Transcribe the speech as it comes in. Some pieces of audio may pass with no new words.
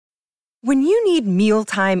When you need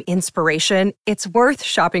mealtime inspiration, it's worth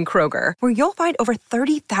shopping Kroger, where you'll find over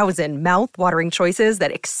 30,000 mouth-watering choices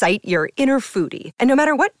that excite your inner foodie. And no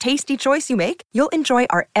matter what tasty choice you make, you'll enjoy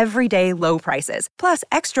our everyday low prices, plus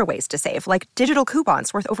extra ways to save, like digital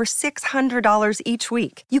coupons worth over $600 each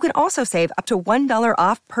week. You can also save up to $1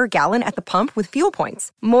 off per gallon at the pump with fuel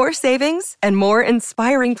points. More savings and more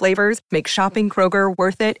inspiring flavors make shopping Kroger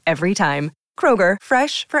worth it every time. Kroger,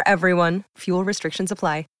 fresh for everyone. Fuel restrictions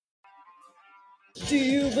apply. Do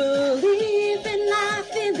you believe in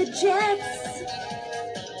life in the jets?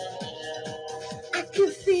 I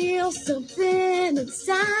can feel something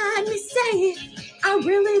inside me say, I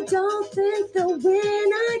really don't think they'll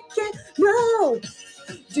win again. No.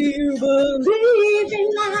 Do you believe in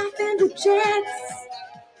life in the jets?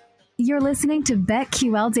 You're listening to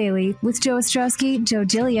BetQL Daily with Joe Ostrowski, Joe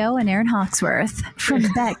Giglio, and Aaron Hawksworth from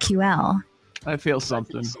BetQL. I feel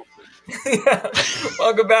something. Yeah.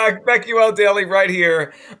 Welcome back. BetQL Daily right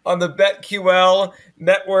here on the BetQL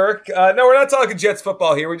network. No, we're not talking Jets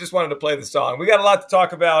football here. We just wanted to play the song. We got a lot to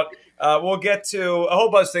talk about. We'll get to a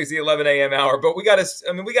whole bunch of things at the 11 a.m. hour, but we got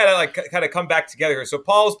to like kind of come back together here. So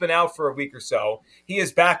Paul's been out for a week or so. He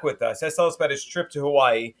is back with us. Let's tell us about his trip to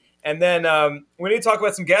Hawaii. And then we need to talk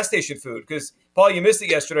about some gas station food because, Paul, you missed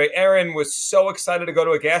it yesterday. Erin was so excited to go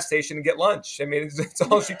to a gas station and get lunch. I mean, it's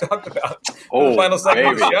all she talked about for the final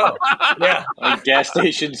segment of the show. Yeah. Like gas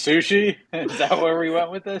station sushi? Is that where we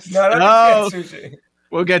went with this? No, sushi.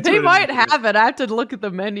 We'll get to They it. might have it. I have to look at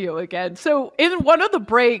the menu again. So in one of the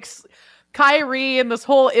breaks, Kyrie and this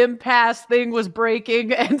whole impasse thing was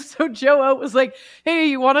breaking. And so Joe O was like, hey,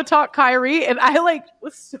 you want to talk Kyrie? And I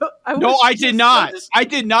was so... I did not. I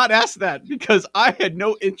did not ask that because I had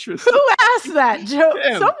no interest. Who asked that, Joe?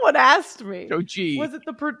 Him. Someone asked me. Joe G. Was it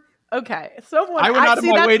okay, someone... I went out of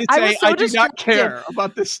my way to say I do not distracted. care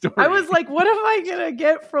about this story. I was like, what am I going to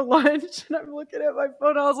get for lunch? And I'm looking at my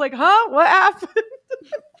phone. I was like, huh? What happened?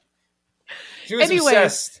 She was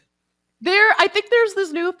obsessed. I think there's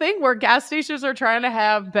this new thing where gas stations are trying to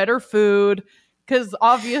have better food because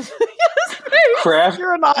obviously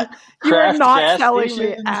you're not telling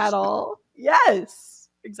me at all. Yes,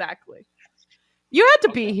 exactly. You had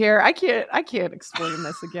to be here. I can't explain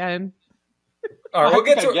this again. All right, we'll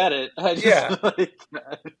get to it. I get it.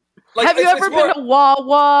 Have you ever been to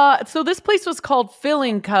Wawa? So this place was called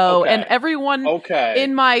Filling Co. Okay. And everyone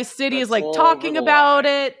in my city is like talking about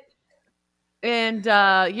it. And,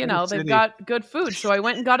 they've got good food. So I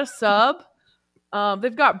went and got a sub.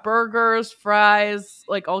 They've got burgers, fries,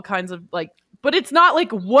 like all kinds of but it's not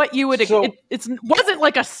like what you would, it wasn't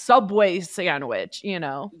like a Subway sandwich,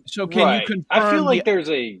 So can you confirm? I feel like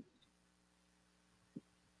there's a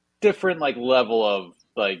different level of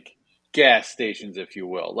gas stations, if you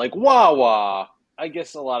will. Like Wawa, I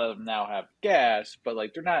guess a lot of them now have gas, but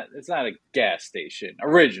it's not a gas station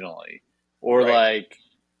originally. Or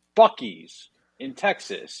Buc-ee's in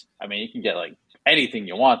Texas. I mean, you can get anything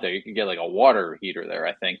you want there. You can get a water heater there,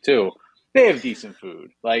 I think, too. They have decent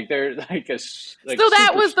food. They're so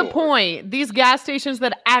that was the point. These gas stations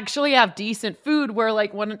that actually have decent food where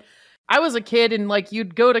when I was a kid and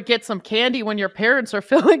you'd go to get some candy when your parents are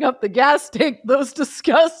filling up the gas tank, those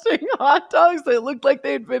disgusting hot dogs that looked like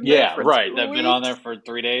they'd been there for 2 weeks. They've been on there for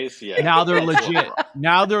 3 days. Yeah. Now they're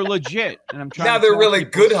legit. And I'm trying. Now they're really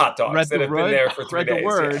good hot dogs that have been there for 3 days. The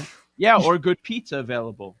word. Yeah, or good pizza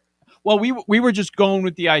available. Well, we were just going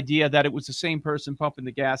with the idea that it was the same person pumping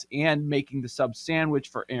the gas and making the sub sandwich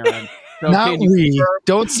for Aaron. So Not we.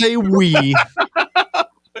 Don't say we.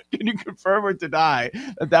 Can you confirm or deny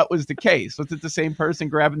that was the case? Was it the same person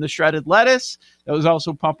grabbing the shredded lettuce that was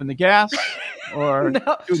also pumping the gas or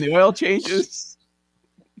doing the oil changes?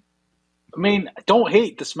 I mean, don't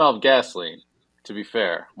hate the smell of gasoline, to be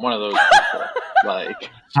fair. I'm one of those people.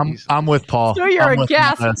 I'm with Paul. So you're a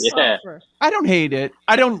gas. Yeah. I don't hate it.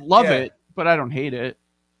 I don't love it, but I don't hate it.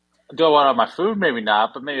 Do I want it on my food? Maybe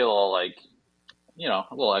not, but maybe a little a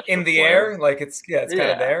little extra in the flavor. air. It's kind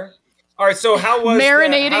of there. All right, so how was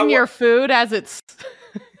marinating your food as it's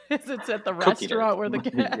at the restaurant where the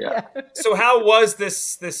gas? Yeah. So how was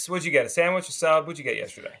this? What'd you get? A sandwich, a sub? What'd you get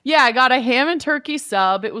yesterday? Yeah, I got a ham and turkey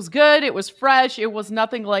sub. It was good. It was fresh. It was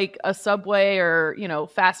nothing like a Subway or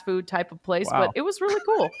fast food type of place, but it was really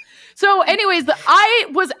cool. So, anyways, I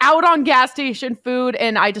was out on gas station food,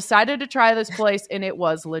 and I decided to try this place, and it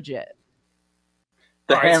was legit.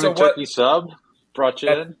 The ham and turkey sub brought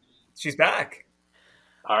you in. She's back.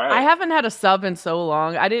 All right. I haven't had a sub in so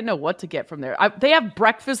long. I didn't know what to get from there. They have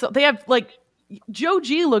breakfast. They have Joe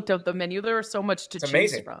G looked up the menu. There was so much to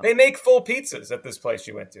choose from. They make full pizzas at this place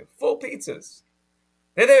you went to. Full pizzas.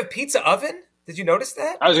 They have a pizza oven? Did you notice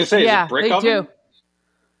that? I was going to say, is it brick oven? Do. Okay. They have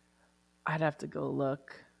brick oven. That's a little bit more. Yeah, they do. I'd have to go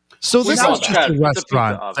look. So this is just a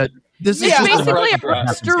restaurant. This is basically a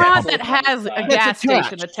restaurant that has a gas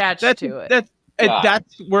station attached to it.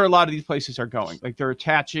 That's where a lot of these places are going. Like they're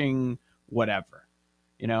attaching whatever,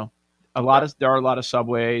 you know. There are a lot of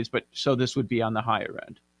Subways, but so this would be on the higher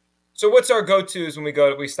end. So what's our go-tos when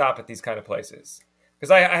we stop at these kind of places?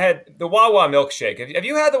 Because I had the Wawa milkshake. Have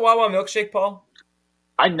you had the Wawa milkshake, Paul?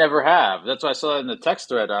 I never have. That's why I saw it in the text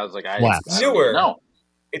thread. I was like, it's newer. No,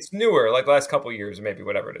 it's newer, like the last couple of years, or maybe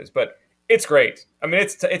whatever it is. But it's great. I mean,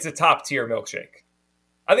 it's a top tier milkshake.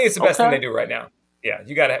 I think it's the best thing they do right now. Yeah,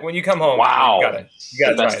 you got to when you come home. Wow, you got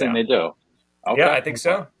to the best thing they do. Okay. Yeah, I think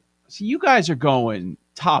so. So you guys are going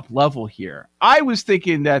top level here. I was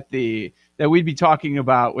thinking that we'd be talking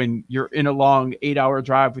about when you're in a long 8-hour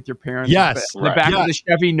drive with your parents. Yes, in the back of the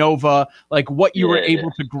Chevy Nova, like what you were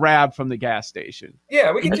able to grab from the gas station.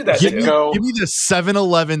 Yeah, we can do that. Give me the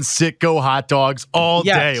 7-Eleven Citgo hot dogs all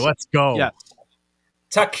day. Let's go. Yes.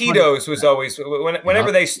 Taquitos was always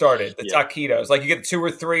whenever they started the taquitos. Like you get 2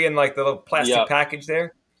 or 3 in like the little plastic package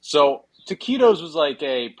there. So taquitos was like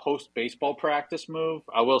a post baseball practice move.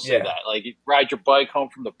 I will say that. Like you ride your bike home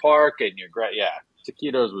from the park and you're great. Yeah,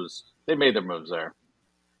 taquitos they made their moves there.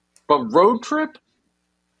 But road trip,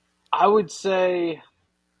 I would say.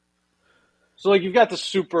 So like you've got the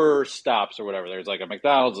super stops or whatever. There's like a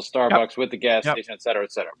McDonald's, a Starbucks with the gas station, et cetera,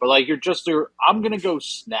 et cetera. But like I'm gonna go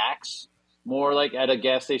snacks. More like at a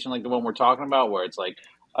gas station like the one we're talking about where it's like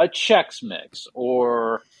a Chex Mix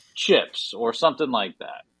or chips or something like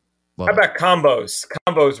that. How about combos?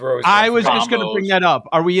 Combos were always I was just going to bring that up.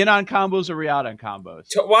 Are we in on combos or are we out on combos?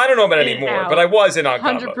 Well, I don't know about anymore, but I was in on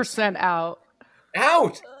combos. 100% out.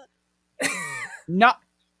 Out? Not,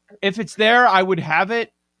 if it's there, I would have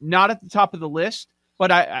it. Not at the top of the list, but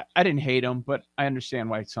I didn't hate them, but I understand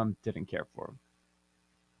why some didn't care for them.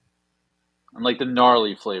 And like the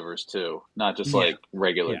gnarly flavors too, not just like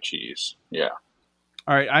regular cheese. Yeah.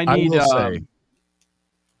 All right, I will say,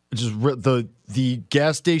 just the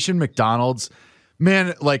gas station McDonald's,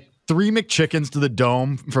 man. Like 3 McChickens to the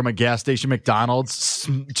dome from a gas station McDonald's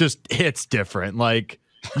just hits different. Like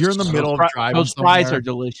you're in the middle of driving. Those fries are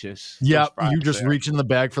delicious. Yeah, you just reach in the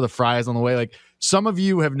bag for the fries on the way. Like some of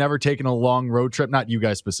you have never taken a long road trip, not you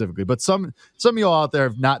guys specifically, but some of you all out there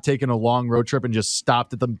have not taken a long road trip and just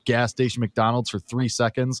stopped at the gas station McDonald's for 3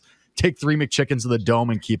 seconds, take 3 McChickens to the dome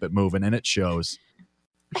and keep it moving, and it shows.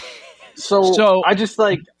 So I just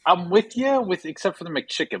I'm with you except for the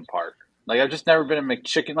McChicken part. Like I've just never been a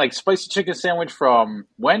McChicken, like spicy chicken sandwich from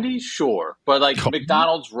Wendy's, sure, but like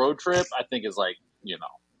McDonald's road trip, I think is like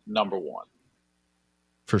number 1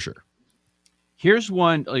 for sure. Here's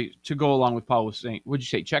one to go along with Paul was saying. Would you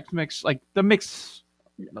say Chex Mix, like the mix,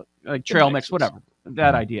 like trail mix, whatever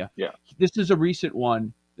that idea? Yeah. This is a recent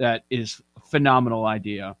one that is a phenomenal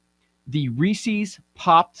idea. The Reese's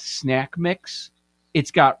Popped Snack Mix. It's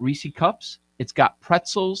got Reese Cups, it's got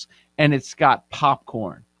pretzels, and it's got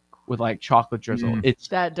popcorn with like chocolate drizzle. It's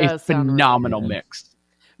a phenomenal mix.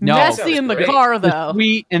 No, messy in the car though. The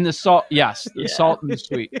sweet and the salt. Yes, the salt and the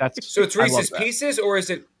sweet. That's so. It's Reese's Pieces, or is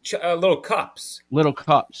it little cups? Little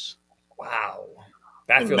cups. Wow,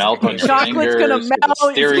 that feels melt like chocolate's gonna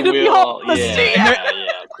melt. It's gonna be all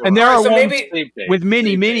the and there are ones with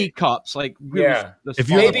mini cups, like if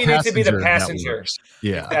you maybe you need to be the passenger.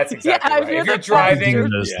 Yeah, that's exactly right. If you're driving,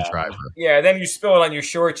 the driver. Yeah, then you spill it on your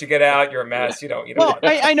shorts. You get out. You're a mess. You don't. Well,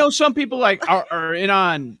 I know some people like are in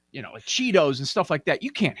on like Cheetos and stuff like that. You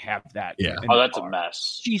can't have that. Yeah. That's a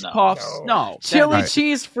mess. Cheese puffs. No. Chili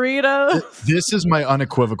cheese Fritos. This is my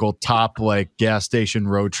unequivocal top like gas station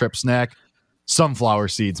road trip snack. Sunflower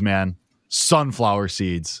seeds, man. Sunflower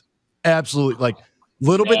seeds. Absolutely. Like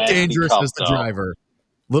little bit dangerous as the driver.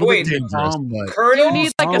 Little bit dangerous. Kernels, do you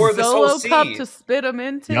need like a solo cup to spit them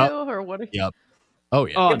into, or what? Yep. Oh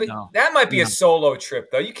yeah. No. That might be a solo trip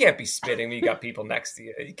though. You can't be spitting when you got people next to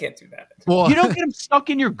you. You can't do that. Well, you don't get them stuck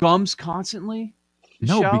in your gums constantly.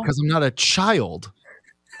 No, because I'm not a child.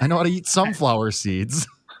 I know how to eat sunflower seeds.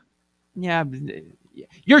 Yeah,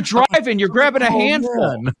 you're driving. You're grabbing a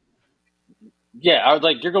handful. Man. Yeah, I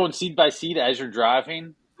would you're going seed by seed as you're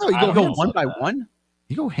driving. No, you go one by one.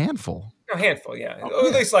 You go handful. A handful, yeah.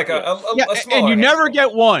 At least like a smaller and you never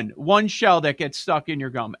get one shell that gets stuck in your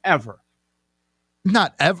gum ever.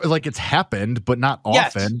 Not ever. Like it's happened, but not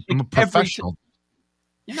often. I'm a professional.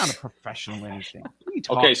 You're not a professional in anything.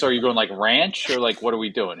 Okay, so are you going like ranch or like what are we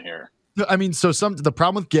doing here? I mean, so the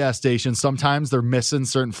problem with gas stations, sometimes they're missing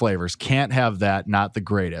certain flavors. Can't have that. Not the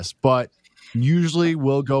greatest, but usually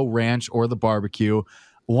we'll go ranch or the barbecue.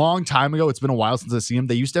 Long time ago, it's been a while since I've seen them.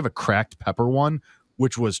 They used to have a cracked pepper one,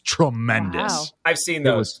 which was tremendous. Wow. I've seen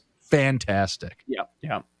those. It was fantastic.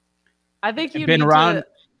 Yeah. I think you been need around.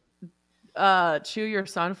 to chew your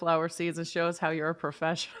sunflower seeds and show us how you're a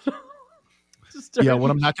professional. Yeah, what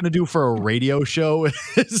I'm not going to do for a radio show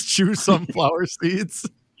is chew sunflower seeds.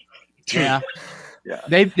 Yeah. Yeah.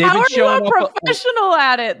 They've How been are you showing a up professional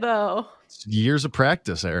at it, though? It's years of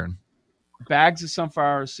practice, Aaron. bags of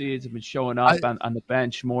sunflower seeds have been showing up on the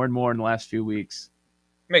bench more and more in the last few weeks.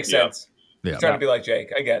 Makes sense. Yeah. Trying to be like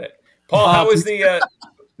Jake. I get it. Paul, how was the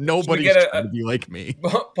nobody's trying to be like me.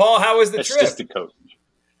 Paul, how was the It's trip? just the coach.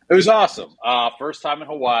 It was awesome. First time in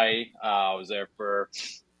Hawaii. I was there for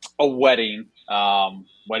a wedding.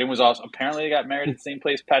 Wedding was awesome. Apparently, they got married at the same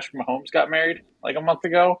place Patrick Mahomes got married like a month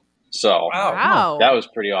ago. So Wow. that was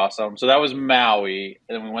pretty awesome. So that was Maui.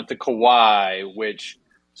 And then we went to Kauai, which,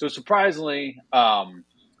 so surprisingly,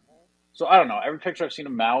 so I don't know. Every picture I've seen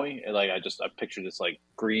of Maui, I picture this like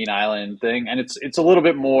green island thing, and it's a little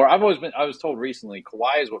bit more. I was told recently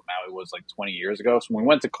Kauai is what Maui was like 20 years ago. So when we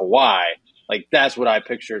went to Kauai, like that's what I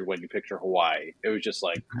pictured when you picture Hawaii. It was just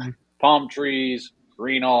like palm trees,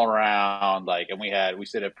 green all around, and we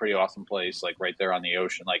stayed at a pretty awesome place, like right there on the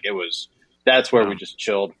ocean. That's where we just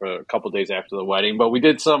chilled for a couple of days after the wedding. But we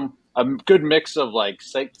did a good mix of like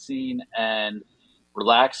sightseeing and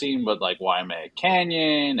relaxing, but like Waimea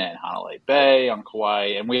Canyon and Hanalei Bay on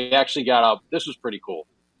Kauai. And we actually got up. This was pretty cool.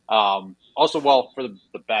 Also, for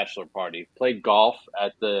the bachelor party, played golf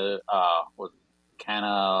at the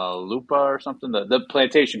Kanalupa or something, the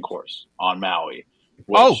plantation course on Maui.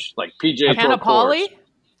 Which, like PGA Tour course.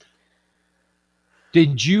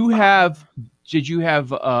 Did you have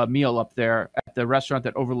a meal up there at the restaurant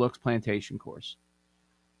that overlooks Plantation Course?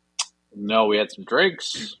 No, we had some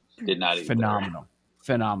drinks. Did not eat. Phenomenal.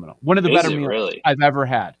 One of the better meals I've ever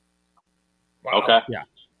had. Wow. Okay. Yeah.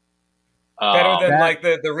 Better than like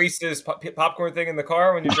the Reese's popcorn thing in the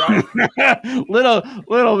car when you drive?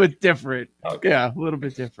 little bit different. Okay. Yeah, a little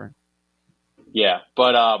bit different. Yeah,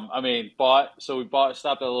 but we stopped at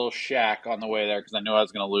a little shack on the way there because I knew I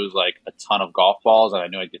was going to lose like a ton of golf balls, and I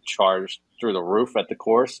knew I'd get charged through the roof at the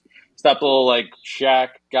course. Stopped at a little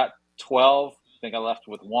shack, got 12. I think I left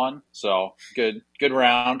with 1. So good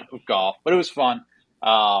round of golf, but it was fun.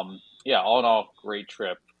 All in all, great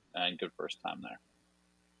trip and good first time there.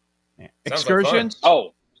 Yeah. Excursions?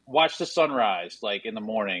 Watch the sunrise in the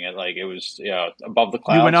morning at it was above the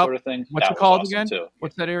clouds you went up, sort of thing. What's it called again? Too.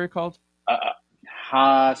 What's that area called?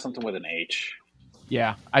 Something with an H.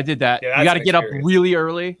 Yeah, I did that. Yeah, you got to get up really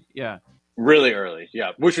early. Yeah. Really early.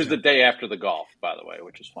 Yeah. Which was the day after the golf, by the way,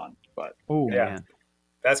 which was fun. But man.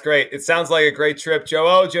 That's great. It sounds like a great trip. Joe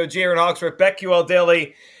O, Joe G, Aaron Hawksworth, BetQL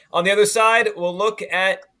Daily. On the other side, we'll look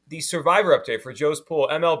at the Survivor update for Joe's pool,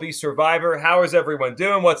 MLB Survivor. How is everyone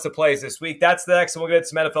doing? What's the plays this week? That's next, and we'll get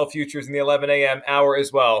some NFL futures in the 11 a.m. hour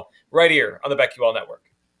as well, right here on the BetQL Network.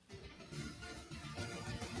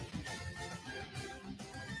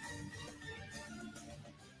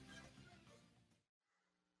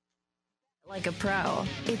 Like a pro.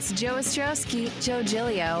 It's Joe Ostrowski, Joe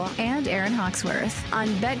Giglio, and Aaron Hawksworth on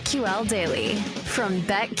BetQL Daily from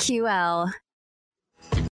BetQL.